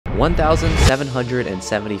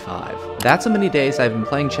1,775. That's how many days I've been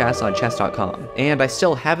playing chess on chess.com, and I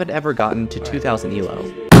still haven't ever gotten to 2,000 ELO.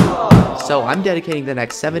 So I'm dedicating the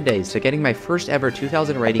next 7 days to getting my first ever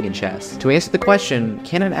 2,000 rating in chess. To answer the question,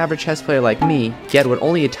 can an average chess player like me get what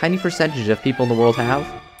only a tiny percentage of people in the world have?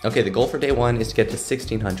 Okay, the goal for day 1 is to get to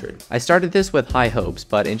 1,600. I started this with high hopes,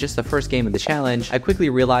 but in just the first game of the challenge, I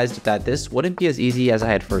quickly realized that this wouldn't be as easy as I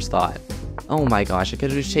had first thought. Oh my gosh, I could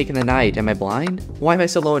have just taken the knight. Am I blind? Why am I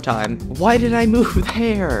so low in time? Why did I move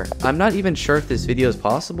there? I'm not even sure if this video is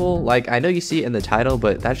possible. Like, I know you see it in the title,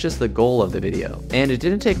 but that's just the goal of the video. And it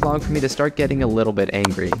didn't take long for me to start getting a little bit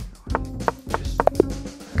angry.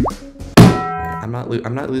 I'm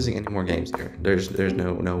not losing any more games here. There's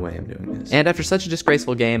no way I'm doing this. And after such a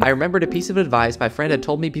disgraceful game, I remembered a piece of advice my friend had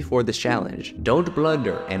told me before this challenge. Don't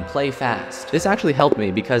blunder and play fast. This actually helped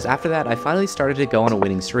me because after that, I finally started to go on a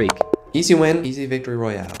winning streak. Easy win, easy victory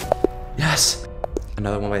royale. Yes!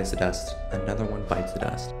 Another one bites the dust. Another one bites the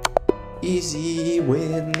dust. Easy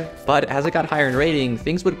win. But as I got higher in rating,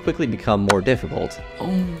 things would quickly become more difficult. Oh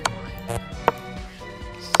my.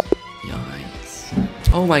 Yikes.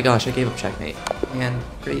 Oh my gosh, I gave up checkmate. Man,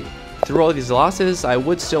 great. Through all of these losses, I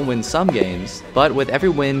would still win some games, but with every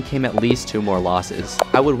win came at least 2 more losses.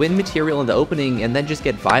 I would win material in the opening and then just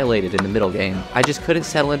get violated in the middle game. I just couldn't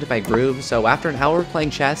settle into my groove, so after an hour of playing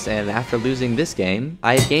chess and after losing this game,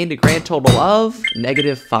 I had gained a grand total of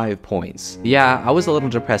 -5 points. Yeah, I was a little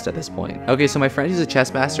depressed at this point. Okay, so my friend who's a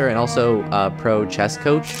chess master and also a pro chess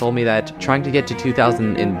coach told me that trying to get to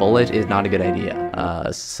 2,000 in bullet is not a good idea.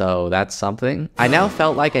 So that's something. I now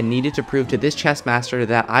felt like I needed to prove to this chess master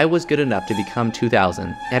that I was good enough to become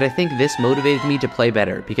 2,000, and I think this motivated me to play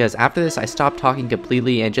better, because after this I stopped talking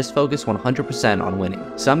completely and just focused 100% on winning.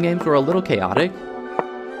 Some games were a little chaotic,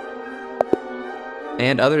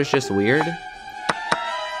 and others just weird.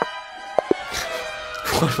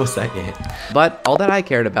 What was that game? But all that I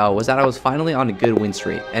cared about was that I was finally on a good win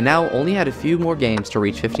streak, and now only had a few more games to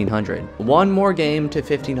reach 1,500. One more game to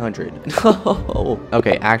 1,500. No.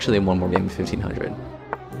 Okay, actually one more game to 1,500.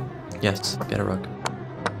 Yes, get a rook.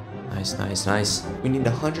 Nice, nice, nice. We need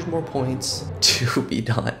 100 more points to be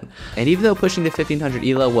done. And even though pushing the 1,500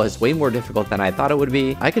 ELO was way more difficult than I thought it would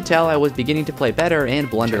be, I could tell I was beginning to play better and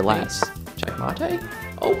blunder less. Checkmate?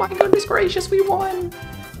 Oh my goodness gracious, we won!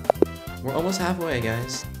 We're almost halfway,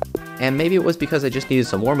 guys. And maybe it was because I just needed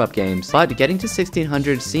some warm-up games, but getting to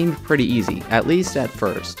 1,600 seemed pretty easy, at least at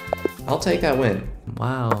first. I'll take that win.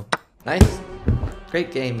 Wow. Nice.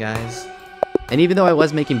 Great game, guys. And even though I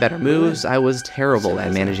was making better moves, I was terrible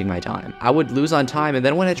at managing my time. I would lose on time, and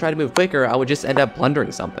then when I tried to move quicker, I would just end up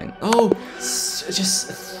blundering something. Oh,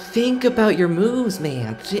 just think about your moves,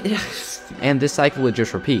 man. And this cycle would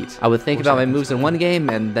just repeat. I would think about my moves in one game,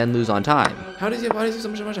 and then lose on time. Why does he have so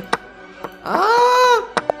much time? Ah!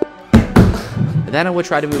 Then I would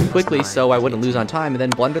try to move quickly so I wouldn't lose on time and then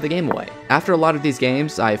blunder the game away. After a lot of these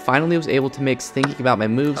games, I finally was able to mix thinking about my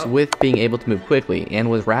moves with being able to move quickly and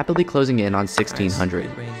was rapidly closing in on 1,600.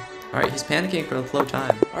 Alright, he's panicking for the flow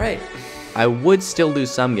time. Alright. I would still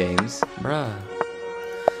lose some games. Bruh.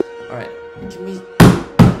 Alright, can we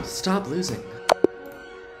stop losing?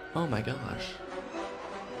 Oh my gosh.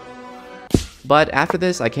 But after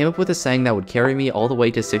this, I came up with a saying that would carry me all the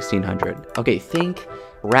way to 1,600. Okay, think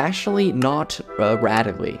rationally, not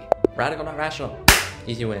radically. Radical, not rational.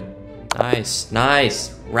 Easy win. Nice,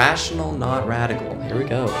 nice. Rational, not radical. Here we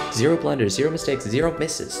go. 0 blunders, 0 mistakes, 0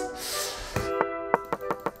 misses.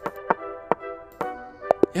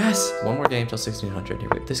 Yes! One more game till 1,600. Here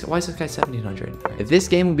we go. Why is this guy 1,700? Right. This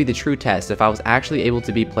game would be the true test if I was actually able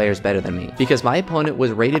to beat players better than me, because my opponent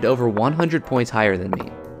was rated over 100 points higher than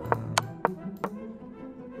me.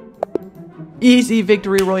 Easy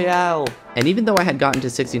victory royale! And even though I had gotten to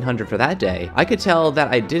 1,600 for that day, I could tell that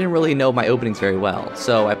I didn't really know my openings very well,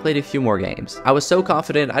 so I played a few more games. I was so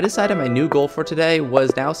confident, I decided my new goal for today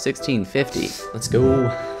was now 1,650. Let's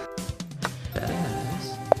go.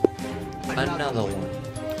 Another one.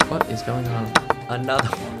 What is going on?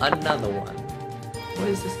 Another one. What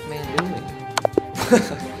is this man doing?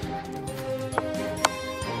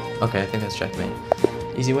 Okay, I think that's checkmate.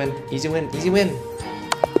 Easy win, easy win, easy win!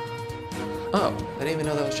 Oh, I didn't even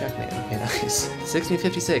know that was checkmate. Okay, nice.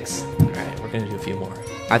 1,656. Alright, we're gonna do a few more.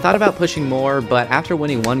 I thought about pushing more, but after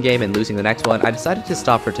winning one game and losing the next one, I decided to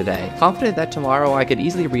stop for today, confident that tomorrow I could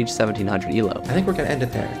easily reach 1,700 ELO. I think we're gonna end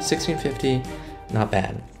it there. 1,650, not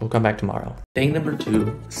bad. We'll come back tomorrow. Day number 2,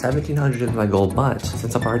 1,700 is my goal, but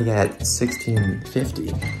since I'm already at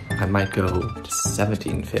 1,650, I might go to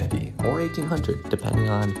 1,750 or 1,800, depending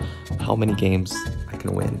on how many games I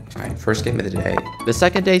can win. All right, first game of the day. The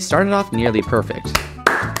second day started off nearly perfect.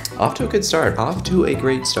 Off to a good start. Off to a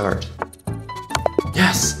great start.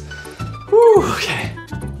 Yes! Woo, okay.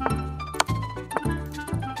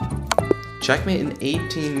 Checkmate in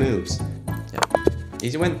 18 moves. Yep.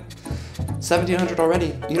 Easy win. 1700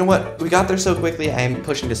 already. You know what? We got there so quickly, I am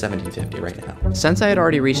pushing to 1750 right now. Since I had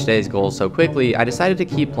already reached today's goal so quickly, I decided to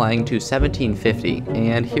keep playing to 1750,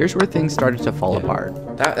 and here's where things started to fall apart.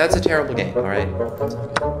 That's a terrible game, alright?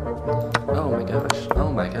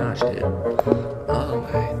 Oh my gosh, dude.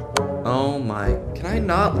 Oh my. Can I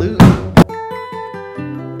not lose?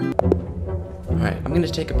 Alright, I'm gonna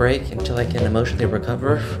take a break until I can emotionally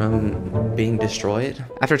recover from being destroyed.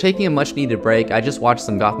 After taking a much needed break, I just watched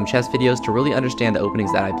some Gotham chess videos to really understand the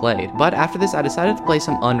openings that I played. But after this, I decided to play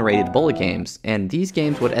some unrated bullet games, and these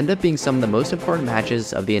games would end up being some of the most important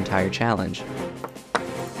matches of the entire challenge.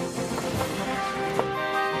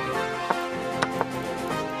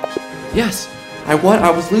 Yes! I won. I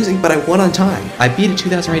was losing, but I won on time. I beat a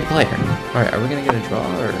 2000 rated player. Alright, are we gonna get a draw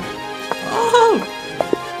or... Oh!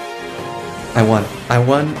 I won.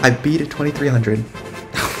 I beat a 2300.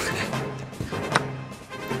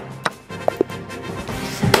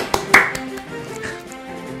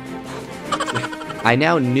 I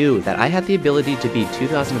now knew that I had the ability to beat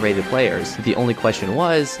 2000 rated players. The only question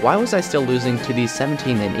was, why was I still losing to these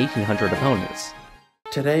 17 and 1800 opponents?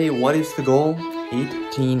 Today, what is the goal?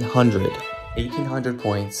 1800. 1800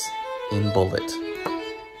 points in bullet.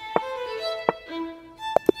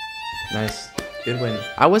 Nice. Good win.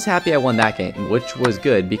 I was happy I won that game, which was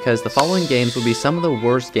good because the following games would be some of the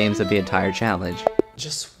worst games of the entire challenge.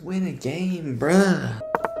 Just win a game, bruh.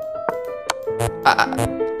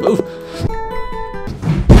 Move.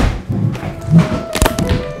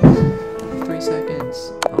 3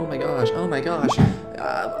 seconds. Oh my gosh. Oh my gosh.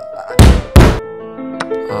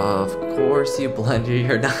 Of course you blunder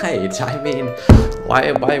your knight. I mean,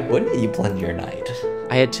 why wouldn't you blunder your knight?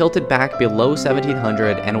 I had tilted back below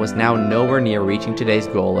 1700 and was now nowhere near reaching today's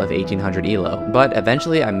goal of 1800 ELO, but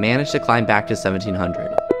eventually I managed to climb back to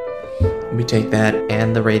 1700. We take that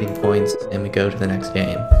and the rating points and we go to the next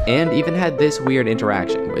game. And even had this weird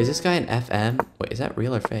interaction. Is this guy an FM? Wait, is that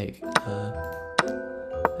real or fake?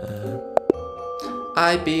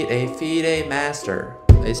 I beat a FIDE master.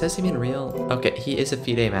 Is this even real? Okay, he is a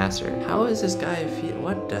FIDE master. How is this guy a FIDE?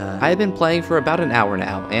 What I had been playing for about an hour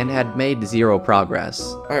now and had made 0 progress.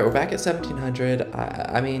 Alright, we're back at 1700.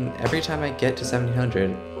 I mean, every time I get to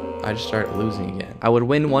 1700, I just start losing again. I would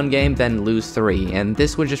win 1 game, then lose 3, and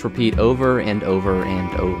this would just repeat over and over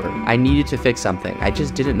and over. I needed to fix something, I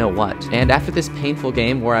just didn't know what. And after this painful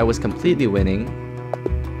game where I was completely winning,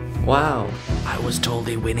 wow. I was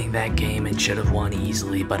totally winning that game and should have won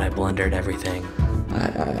easily, but I blundered everything.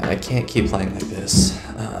 I can't keep playing like this.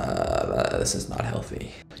 This is not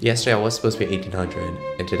healthy. Yesterday I was supposed to be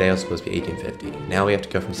 1800, and today I was supposed to be 1850. Now we have to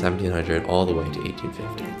go from 1700 all the way to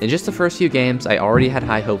 1850. In just the first few games, I already had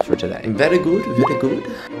high hopes for today. Very good, very good.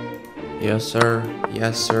 Yes, sir,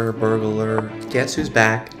 burglar. Guess who's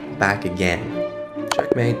back? Back again.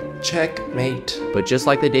 Checkmate, checkmate. But just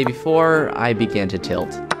like the day before, I began to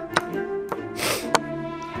tilt.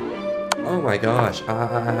 Oh my gosh,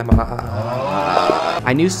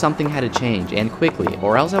 I knew something had to change, and quickly,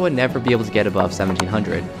 or else I would never be able to get above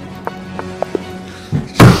 1700.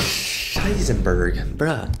 Heisenberg,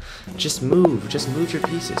 bruh, just move your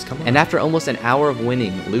pieces, come on. And after almost an hour of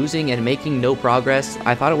winning, losing, and making no progress,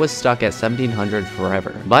 I thought it was stuck at 1700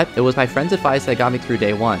 forever. But it was my friend's advice that got me through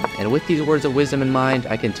day 1, and with these words of wisdom in mind,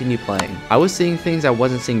 I continued playing. I was seeing things I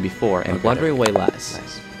wasn't seeing before, and blundering way less.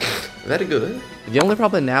 Nice. Very good. The only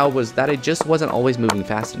problem now was that I just wasn't always moving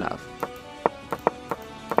fast enough.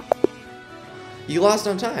 You lost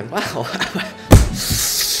on time, wow.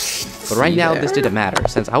 But right now, this didn't matter,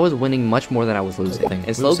 since I was winning much more than I was losing.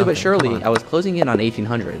 And slowly but surely, I was closing in on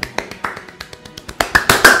 1800.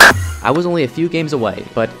 I was only a few games away,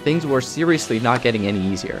 but things were seriously not getting any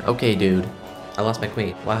easier. Okay, dude. I lost my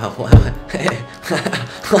queen. Wow.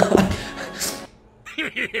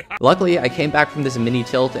 Luckily, I came back from this mini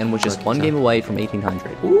tilt and was just 1 game away from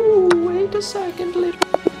 1800. Ooh, wait a second, little...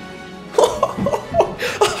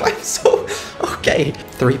 I'm so... Okay.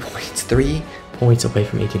 3 points. 3 points away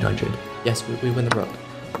from 1800. Yes, we win the rook.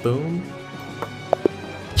 Boom.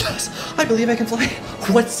 Yes, I believe I can fly.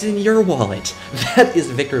 What's in your wallet? That is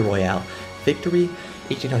Victory Royale. Victory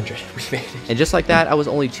 1800. We made it. And just like that, I was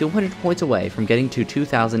only 200 points away from getting to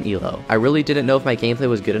 2000 ELO. I really didn't know if my gameplay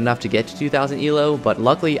was good enough to get to 2000 ELO, but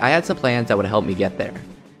luckily I had some plans that would help me get there.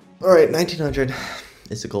 Alright, 1900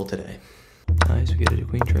 is the goal today. Nice, we get to do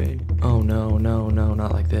queen trade. Oh no, no,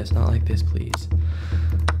 not like this, please.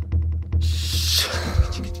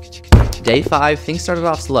 Day 5, things started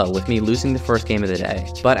off slow, with me losing the first game of the day.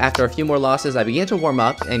 But after a few more losses, I began to warm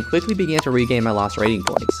up, and quickly began to regain my lost rating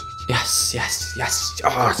points. Yes, yes, yes,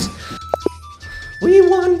 yes! We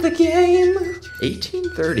won the game!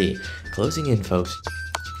 1830. Closing in, folks.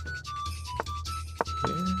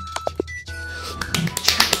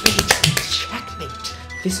 Checkmate.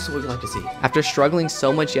 This is what we like to see. After struggling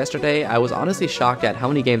so much yesterday, I was honestly shocked at how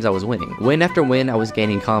many games I was winning. Win after win, I was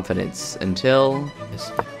gaining confidence, until... Let's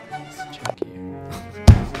check here.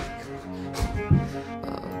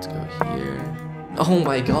 Let's go here. Oh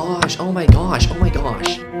my gosh, oh my gosh, oh my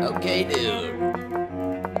gosh. Okay, dude.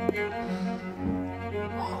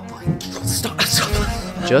 Oh my god, stop.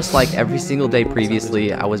 Just like every single day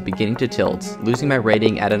previously, I was beginning to tilt, losing my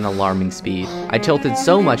rating at an alarming speed. I tilted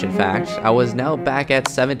so much, in fact, I was now back at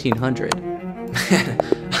 1700.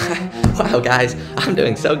 Wow, guys, I'm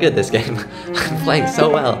doing so good this game. I'm playing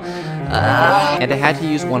so well. And I had to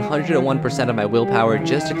use 101% of my willpower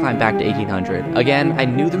just to climb back to 1800. Again, I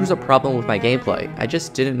knew there was a problem with my gameplay, I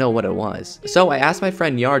just didn't know what it was. So I asked my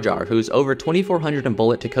friend Yarjar, who's over 2400 in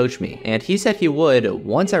bullet, to coach me, and he said he would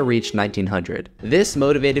once I reached 1900. This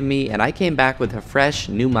motivated me, and I came back with a fresh,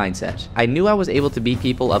 new mindset. I knew I was able to beat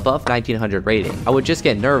people above 1900 rating. I would just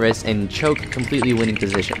get nervous and choke completely winning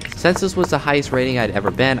positions. Since this was the highest rating I'd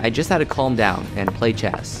ever been, I just had to calm down and play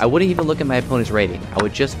chess. I wouldn't even look at my opponent's rating, I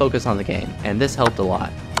would just focus on the game, and this helped a lot.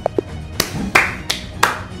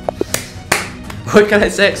 What can I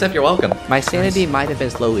say except you're welcome? My sanity might have been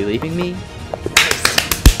slowly leaving me.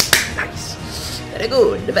 Nice.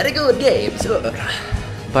 Very good game, sir.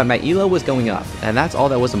 But my ELO was going up, and that's all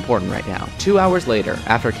that was important right now. 2 hours later,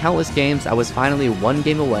 after countless games, I was finally 1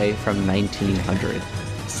 game away from 1900.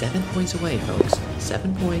 7 points away, folks.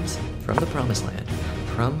 7 points from the promised land.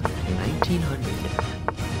 From 1900.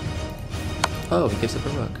 Oh, he gives up a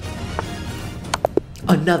rook.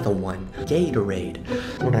 Another one. Gatorade.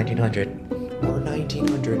 Or 1900. Or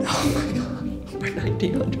 1900. Oh my god. Or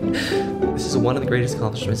 1900. This is one of the greatest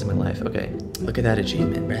accomplishments in my life. Okay. Look at that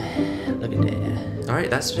achievement, bruh. Look at that. Alright,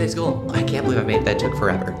 that's today's goal. I can't believe I made that. Took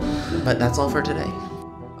forever. But that's all for today.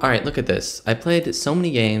 Alright, look at this. I played so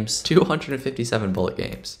many games. 257 bullet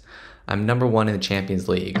games. I'm #1 in the Champions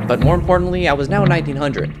League. But more importantly, I was now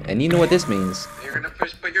 1900. And you know what this means. You're gonna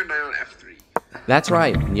put your knight on F3. That's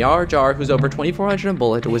right, Yarjar, who's over 2400 in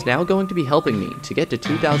bullet, was now going to be helping me to get to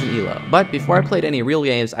 2000 ELO. But before I played any real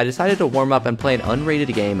games, I decided to warm up and play an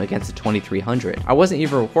unrated game against the 2300. I wasn't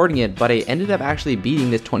even recording it, but I ended up actually beating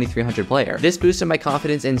this 2300 player. This boosted my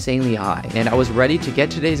confidence insanely high, and I was ready to get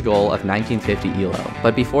today's goal of 1950 ELO.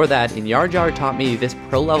 But before that, Yarjar taught me this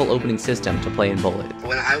pro-level opening system to play in bullet.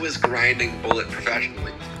 When I was grinding bullet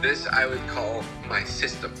professionally, this I would call my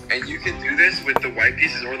system. And you can do this with the white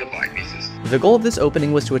pieces or the black pieces. The goal of this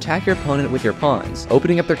opening was to attack your opponent with your pawns,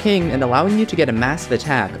 opening up their king and allowing you to get a massive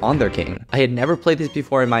attack on their king. I had never played this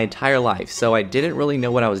before in my entire life, so I didn't really know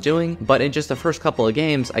what I was doing, but in just the first couple of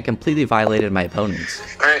games, I completely violated my opponents.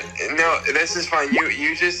 Alright, no, this is fine.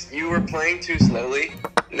 You were playing too slowly.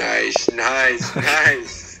 Nice.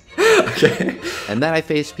 Okay. And then I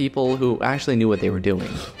faced people who actually knew what they were doing.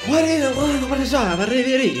 The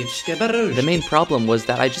main problem was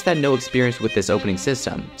that I just had no experience with this opening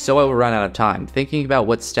system, so I would run out of time, thinking about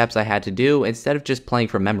what steps I had to do instead of just playing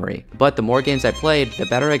from memory. But the more games I played, the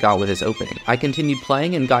better I got with this opening. I continued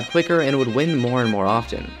playing and got quicker and would win more and more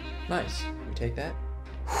often. Nice. You take that?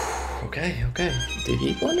 Okay. Did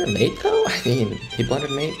he blunder mate though? I mean, he blundered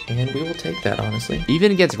mate, and we will take that, honestly.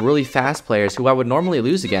 Even against really fast players who I would normally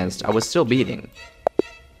lose against, I was still beating.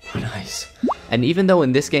 Oh, nice. And even though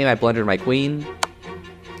in this game I blundered my queen...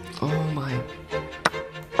 Oh my...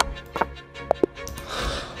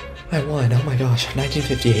 I won, oh my gosh,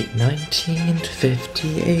 1958.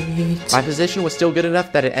 My position was still good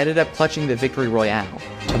enough that it ended up clutching the victory royale.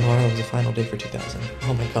 Tomorrow is the final day for 2000.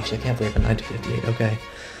 Oh my gosh, I can't believe I'm 1958, okay.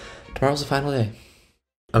 Tomorrow's the final day.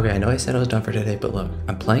 Okay, I know I said I was done for today, but look,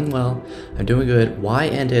 I'm playing well, I'm doing good. Why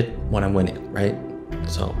end it when I'm winning, right?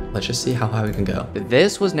 So, let's just see how high we can go.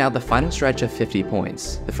 This was now the final stretch of 50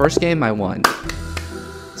 points. The first game I won.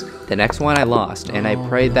 The next one I lost, and I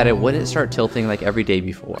prayed that it wouldn't start tilting like every day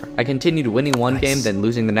before. I continued winning one game, then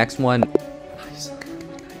losing the next one. Nice.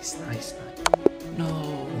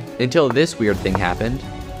 No. Until this weird thing happened.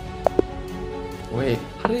 Wait,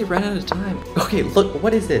 how did he run out of time? Okay, look,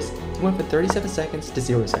 what is this? He went from 37 seconds to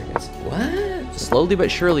 0 seconds. What? Slowly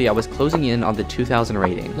but surely, I was closing in on the 2000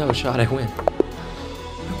 rating. No shot, I win. I won that.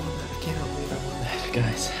 I cannot believe I won that.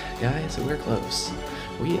 Guys, we're close.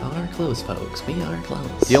 We are close, folks. We are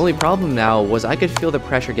close. The only problem now was I could feel the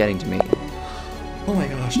pressure getting to me. Oh my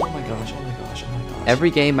gosh, oh my gosh, oh my gosh, oh my gosh.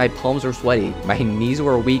 Every game, my palms were sweaty, my knees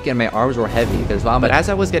were weak, and my arms were heavy because vomit. But as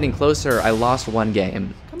I was getting closer, I lost one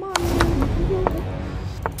game. Come on.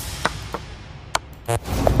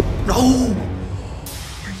 No!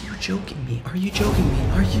 Are you joking me? Are you joking me?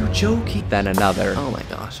 Are you joking? Then another. Oh my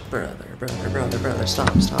gosh, brother, stop.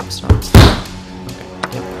 Okay,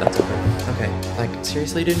 yep, that's over. Okay, like,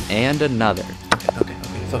 seriously, dude? And another. Okay,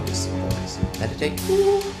 focus. Meditate.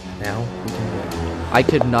 Now, we can do it. I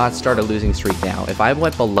could not start a losing streak now. If I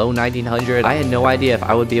went below 1900, I had no idea if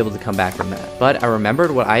I would be able to come back from that. But I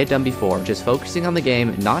remembered what I had done before, just focusing on the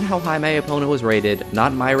game, not how high my opponent was rated,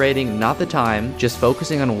 not my rating, not the time, just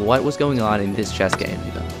focusing on what was going on in this chess game.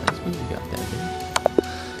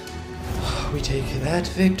 We take that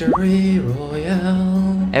victory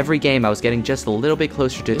royale. Every game I was getting just a little bit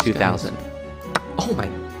closer to 2000. Oh my,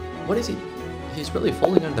 what is he? He's really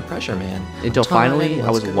falling under the pressure, man. Until finally, I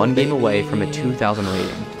was one game away from a 2000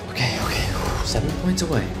 rating. Okay, 7 points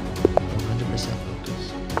away. 100%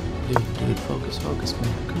 focus. Dude, focus,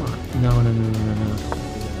 man. Come on. No.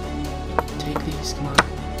 Take these, come on.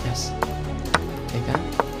 Yes. Take that.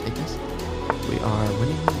 Take this. We are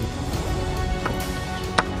winning.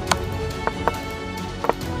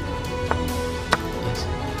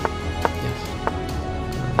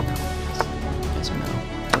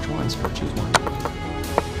 Choose one.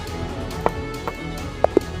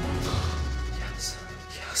 Yes.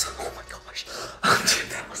 Oh my gosh. I'm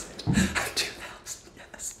 2000.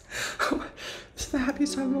 Yes. This is the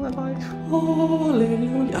happiest time of my life.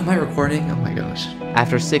 Hallelujah. Am I recording? Oh my gosh.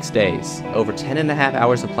 After 6 days, over 10.5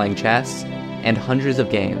 hours of playing chess, and hundreds of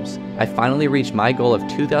games, I finally reached my goal of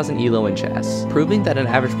 2000 ELO in chess, proving that an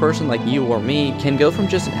average person like you or me can go from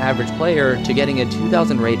just an average player to getting a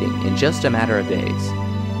 2000 rating in just a matter of days.